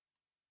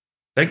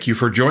Thank you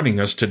for joining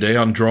us today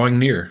on Drawing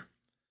Near.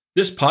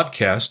 This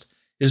podcast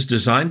is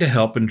designed to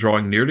help in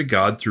drawing near to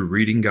God through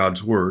reading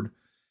God's Word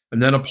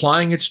and then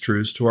applying its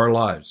truths to our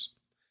lives.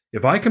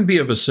 If I can be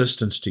of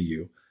assistance to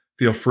you,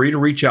 feel free to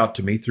reach out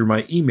to me through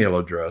my email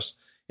address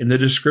in the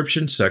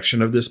description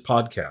section of this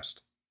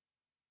podcast.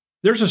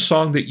 There's a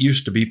song that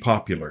used to be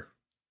popular,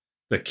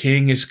 "The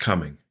King is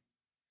Coming."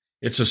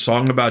 It's a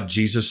song about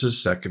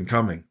Jesus' second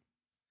coming.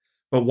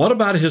 But what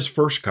about his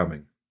first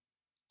coming?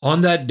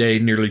 On that day,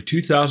 nearly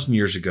 2,000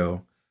 years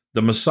ago,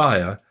 the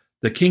Messiah,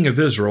 the King of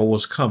Israel,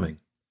 was coming,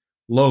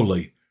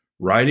 lowly,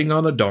 riding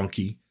on a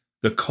donkey,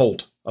 the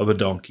colt of a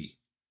donkey.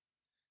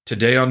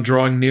 Today on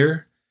Drawing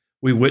Near,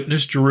 we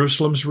witness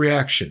Jerusalem's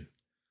reaction.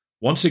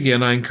 Once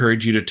again, I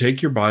encourage you to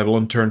take your Bible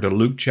and turn to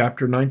Luke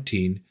chapter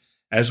 19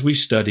 as we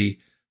study,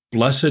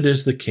 "Blessed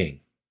is the King."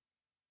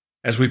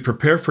 As we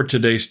prepare for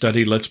today's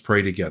study, let's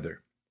pray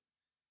together.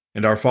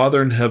 And our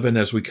Father in heaven,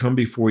 as we come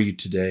before you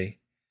today,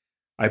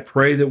 I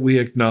pray that we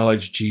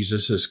acknowledge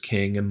Jesus as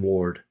King and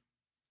Lord.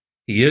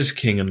 He is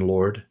King and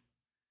Lord,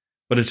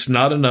 but it's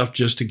not enough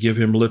just to give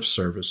him lip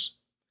service.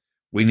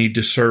 We need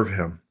to serve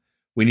him.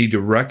 We need to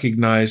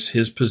recognize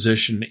his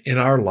position in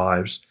our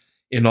lives,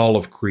 in all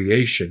of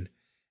creation,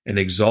 and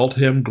exalt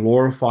him,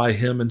 glorify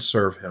him, and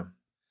serve him.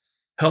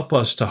 Help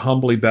us to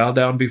humbly bow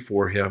down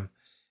before him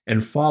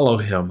and follow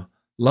him,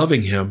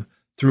 loving him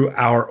through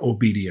our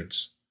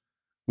obedience.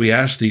 We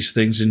ask these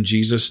things in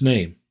Jesus'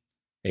 name.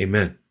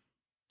 Amen.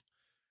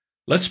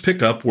 Let's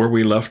pick up where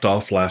we left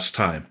off last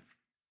time.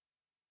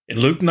 In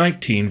Luke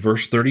 19,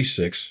 verse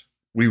 36,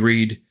 we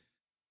read,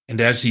 "And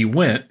as he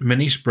went,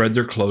 many spread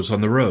their clothes on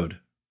the road.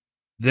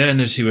 Then,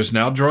 as he was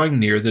now drawing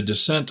near the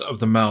descent of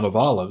the Mount of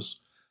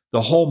Olives,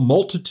 the whole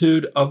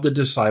multitude of the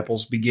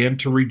disciples began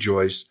to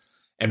rejoice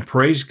and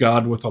praise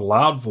God with a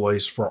loud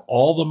voice for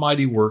all the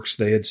mighty works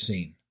they had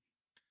seen."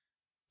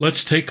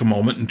 Let's take a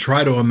moment and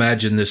try to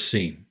imagine this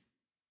scene.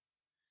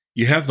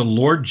 You have the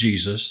Lord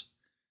Jesus,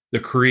 the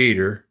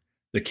Creator,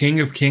 the King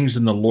of Kings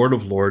and the Lord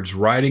of Lords,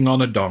 riding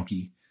on a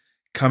donkey,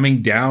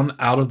 coming down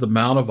out of the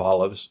Mount of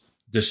Olives,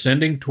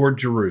 descending toward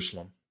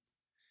Jerusalem.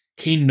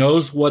 He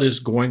knows what is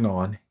going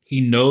on.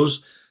 He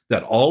knows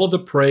that all of the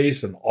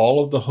praise and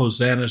all of the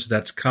hosannas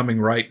that's coming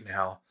right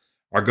now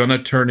are going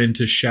to turn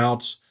into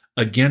shouts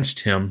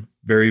against him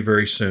very,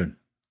 very soon.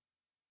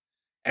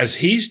 As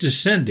he's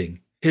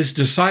descending, his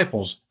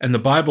disciples, and the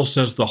Bible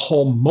says the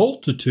whole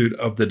multitude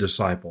of the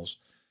disciples,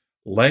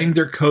 laying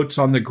their coats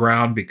on the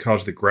ground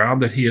because the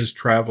ground that he is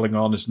traveling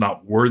on is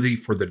not worthy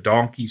for the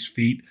donkey's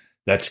feet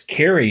that's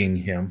carrying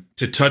him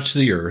to touch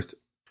the earth.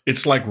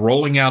 It's like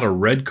rolling out a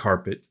red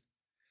carpet.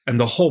 And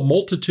the whole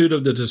multitude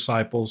of the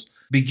disciples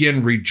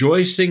begin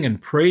rejoicing and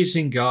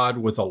praising God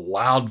with a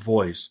loud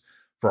voice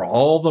for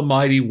all the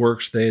mighty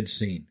works they had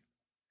seen.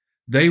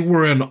 They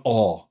were in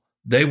awe.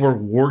 They were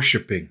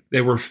worshiping.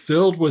 They were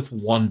filled with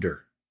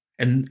wonder.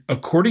 And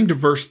according to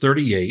verse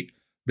 38,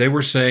 they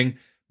were saying,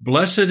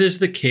 "Blessed is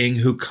the King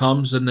who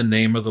comes in the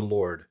name of the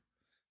Lord.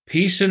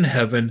 Peace in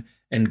heaven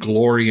and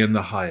glory in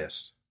the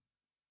highest."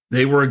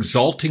 They were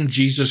exalting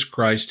Jesus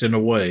Christ in a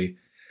way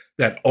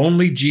that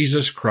only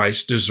Jesus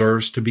Christ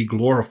deserves to be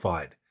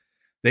glorified.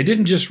 They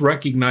didn't just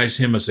recognize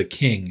him as a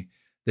king.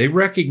 They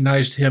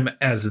recognized him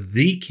as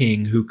the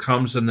King who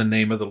comes in the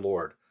name of the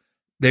Lord.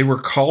 They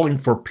were calling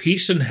for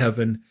peace in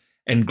heaven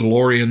and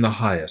glory in the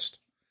highest.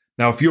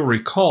 Now, if you'll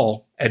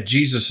recall, at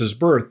Jesus'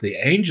 birth, the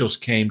angels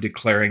came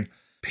declaring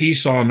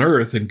peace on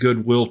earth and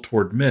goodwill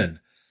toward men.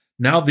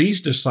 Now these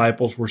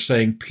disciples were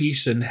saying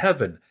peace in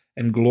heaven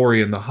and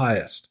glory in the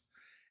highest.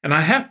 And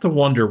I have to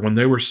wonder, when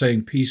they were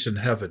saying peace in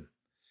heaven,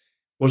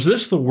 was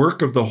this the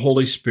work of the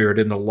Holy Spirit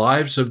in the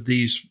lives of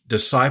these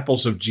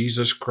disciples of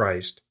Jesus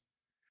Christ,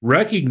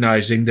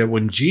 recognizing that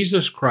when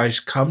Jesus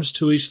Christ comes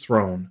to his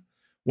throne,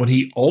 when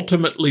he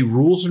ultimately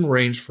rules and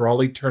reigns for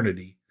all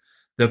eternity,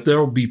 that there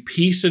will be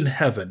peace in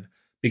heaven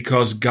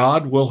because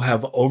God will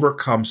have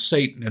overcome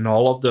Satan and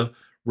all of the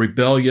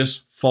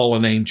rebellious,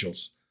 fallen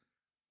angels.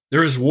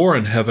 There is war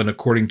in heaven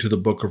according to the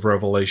book of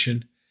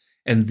Revelation,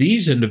 and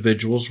these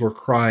individuals were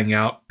crying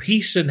out,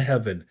 "Peace in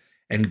heaven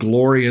and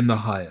glory in the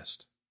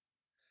highest."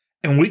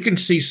 And we can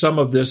see some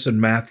of this in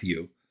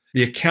Matthew.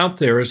 The account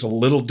there is a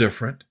little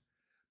different,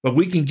 but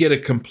we can get a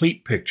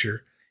complete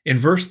picture. In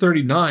verse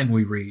 39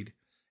 we read,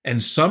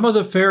 "And some of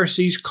the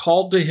Pharisees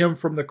called to him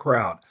from the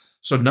crowd."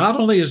 So not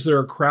only is there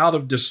a crowd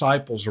of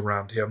disciples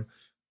around him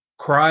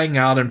crying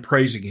out and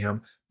praising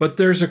him, but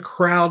there's a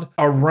crowd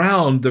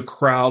around the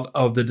crowd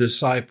of the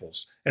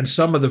disciples. And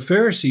some of the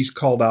Pharisees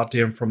called out to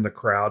him from the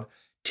crowd,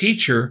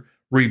 "Teacher,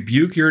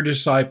 rebuke your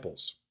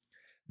disciples."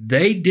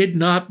 They did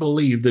not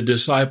believe the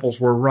disciples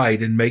were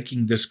right in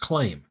making this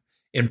claim,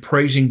 in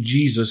praising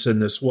Jesus in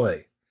this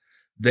way.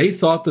 They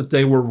thought that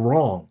they were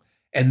wrong,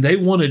 and they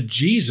wanted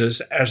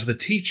Jesus as the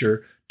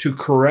teacher to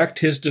correct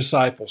his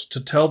disciples, to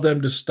tell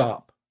them to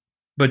stop.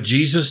 But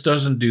Jesus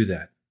doesn't do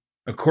that.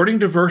 According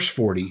to verse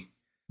 40,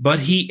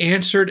 "But he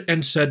answered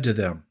and said to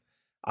them,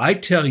 I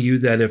tell you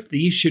that if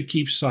these should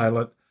keep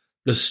silent,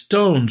 the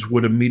stones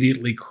would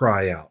immediately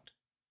cry out."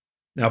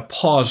 Now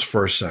pause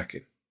for a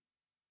second.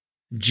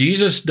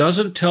 Jesus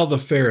doesn't tell the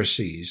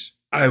Pharisees,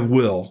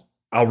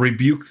 I'll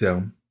rebuke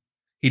them.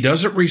 He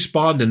doesn't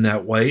respond in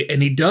that way,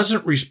 and he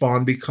doesn't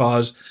respond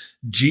because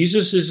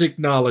Jesus is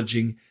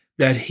acknowledging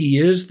that he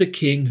is the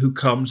King who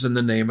comes in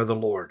the name of the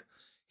Lord.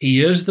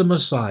 He is the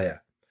Messiah.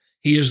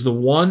 He is the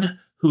one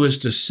who is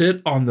to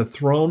sit on the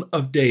throne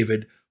of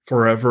David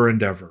forever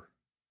and ever.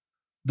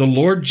 The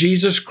Lord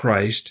Jesus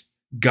Christ,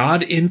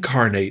 God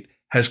incarnate,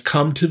 has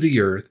come to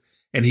the earth,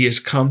 and he has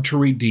come to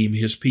redeem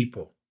his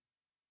people.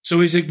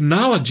 So he's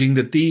acknowledging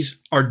that these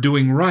are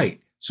doing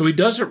right. So he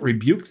doesn't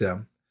rebuke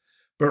them,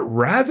 but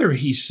rather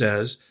he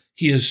says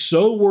he is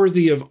so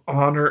worthy of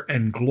honor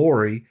and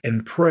glory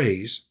and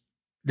praise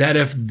that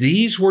if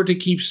these were to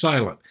keep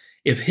silent,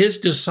 if his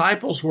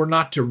disciples were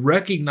not to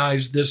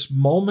recognize this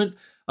moment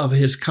of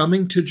his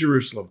coming to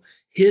Jerusalem,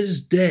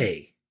 his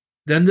day,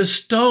 then the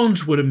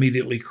stones would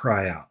immediately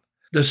cry out.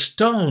 The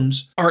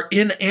stones are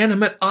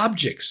inanimate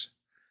objects.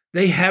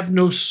 They have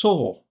no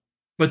soul.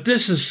 But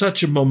this is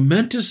such a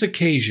momentous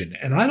occasion,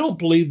 and I don't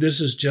believe this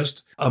is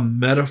just a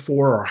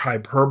metaphor or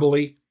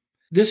hyperbole.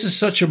 This is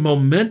such a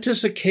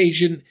momentous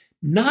occasion,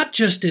 not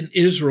just in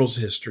Israel's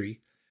history,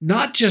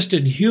 not just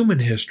in human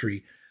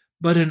history,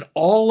 but in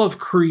all of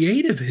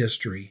creative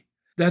history,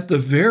 that the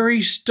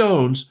very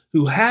stones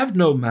who have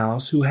no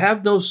mouths, who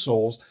have no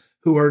souls,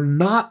 who are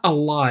not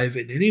alive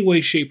in any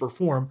way, shape, or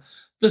form,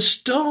 the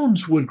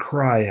stones would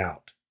cry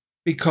out,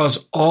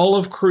 because all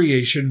of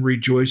creation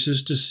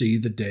rejoices to see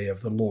the day of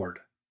the Lord.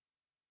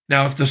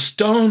 Now, if the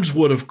stones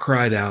would have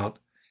cried out,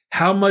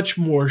 how much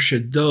more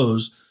should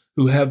those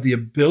who have the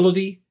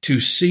ability to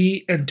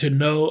see and to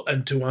know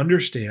and to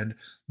understand,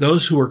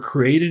 those who are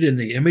created in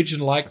the image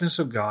and likeness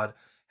of God,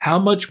 how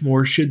much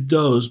more should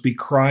those be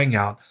crying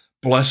out,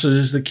 "Blessed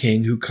is the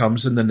King who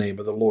comes in the name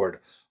of the Lord.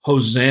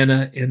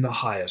 Hosanna in the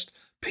highest.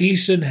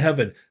 Peace in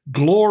heaven.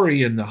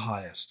 Glory in the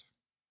highest."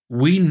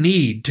 We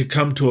need to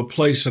come to a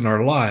place in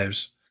our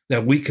lives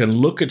that we can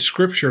look at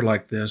Scripture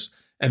like this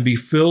and be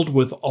filled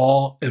with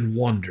awe and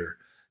wonder.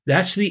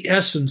 That's the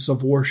essence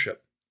of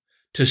worship.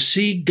 To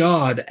see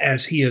God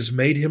as he has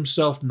made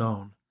himself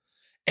known,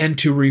 and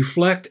to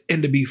reflect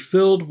and to be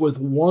filled with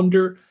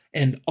wonder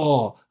and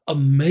awe,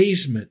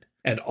 amazement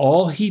at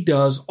all he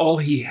does, all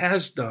he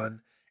has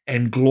done,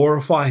 and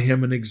glorify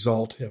him and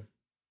exalt him.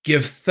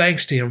 Give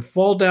thanks to him,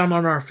 fall down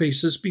on our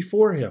faces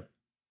before him.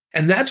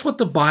 And that's what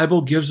the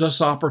Bible gives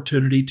us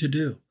opportunity to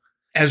do.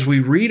 As we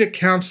read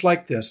accounts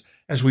like this,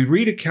 as we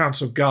read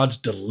accounts of God's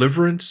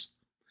deliverance,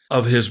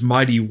 of his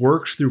mighty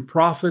works through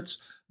prophets,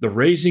 the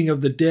raising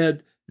of the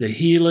dead, the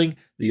healing,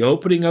 the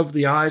opening of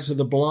the eyes of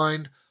the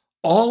blind,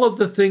 all of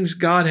the things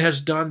God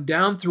has done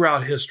down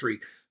throughout history,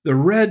 the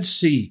Red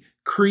Sea,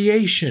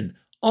 creation,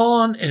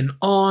 on and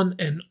on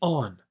and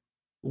on.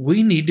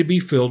 We need to be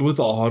filled with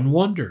awe and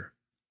wonder.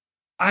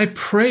 I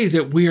pray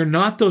that we are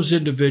not those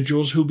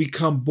individuals who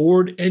become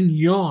bored and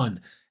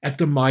yawn at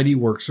the mighty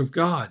works of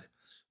God.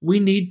 We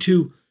need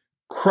to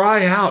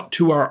cry out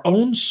to our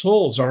own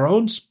souls, our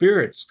own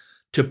spirits,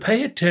 to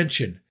pay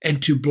attention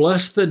and to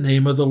bless the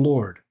name of the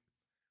Lord.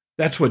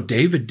 That's what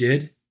David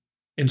did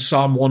in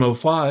Psalm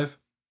 105.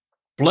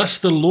 Bless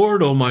the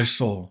Lord, O my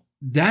soul.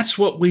 That's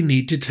what we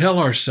need to tell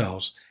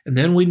ourselves. And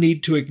then we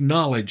need to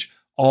acknowledge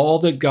all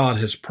that God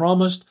has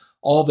promised,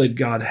 all that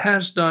God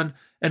has done,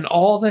 and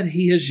all that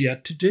he has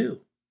yet to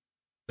do.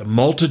 The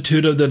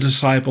multitude of the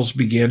disciples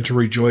began to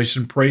rejoice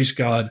and praise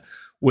God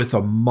with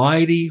a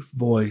mighty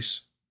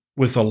voice,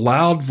 with a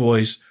loud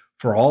voice,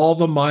 for all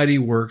the mighty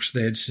works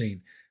they had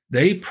seen.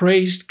 They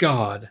praised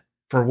God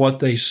for what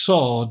they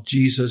saw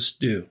Jesus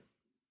do.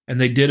 And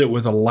they did it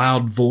with a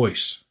loud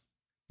voice,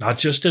 not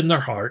just in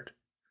their heart.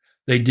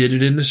 They did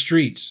it in the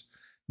streets,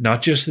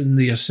 not just in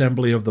the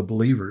assembly of the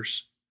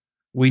believers.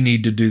 We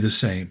need to do the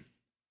same.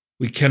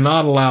 We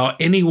cannot allow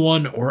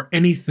anyone or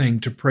anything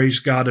to praise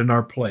God in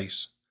our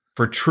place,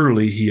 for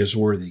truly he is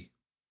worthy.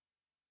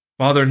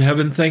 Father in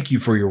heaven, thank you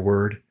for your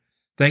word.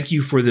 Thank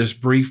you for this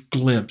brief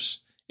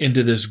glimpse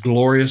into this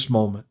glorious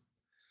moment,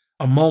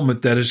 a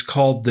moment that is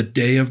called the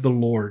day of the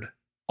Lord.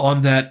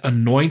 On that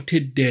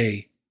anointed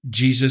day,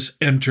 Jesus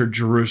entered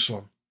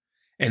Jerusalem,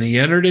 and he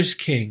entered as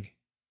king,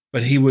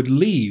 but he would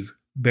leave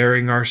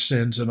bearing our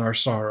sins and our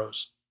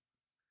sorrows.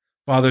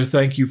 Father,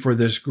 thank you for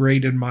this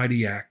great and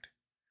mighty act.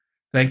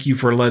 Thank you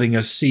for letting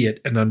us see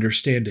it and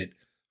understand it,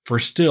 for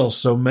still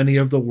so many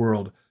of the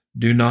world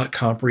do not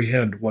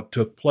comprehend what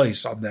took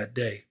place on that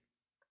day.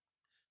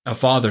 Now,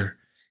 Father,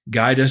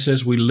 guide us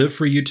as we live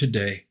for you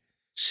today,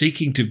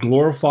 seeking to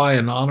glorify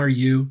and honor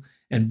you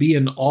and be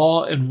in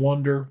awe and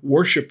wonder,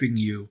 worshiping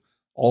you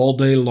all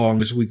day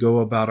long as we go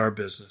about our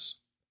business.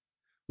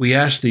 We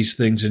ask these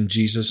things in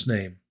Jesus'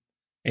 name.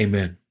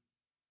 Amen.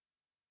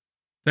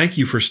 Thank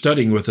you for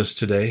studying with us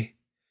today.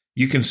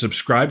 You can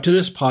subscribe to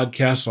this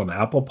podcast on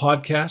Apple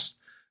Podcasts,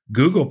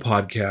 Google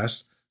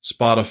Podcasts,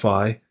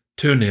 Spotify,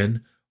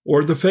 TuneIn,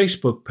 or the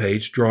Facebook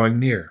page Drawing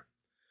Near.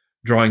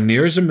 Drawing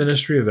Near is a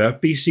ministry of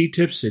FBC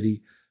Tipp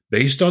City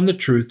based on the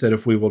truth that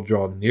if we will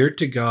draw near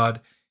to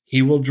God,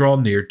 he will draw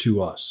near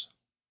to us.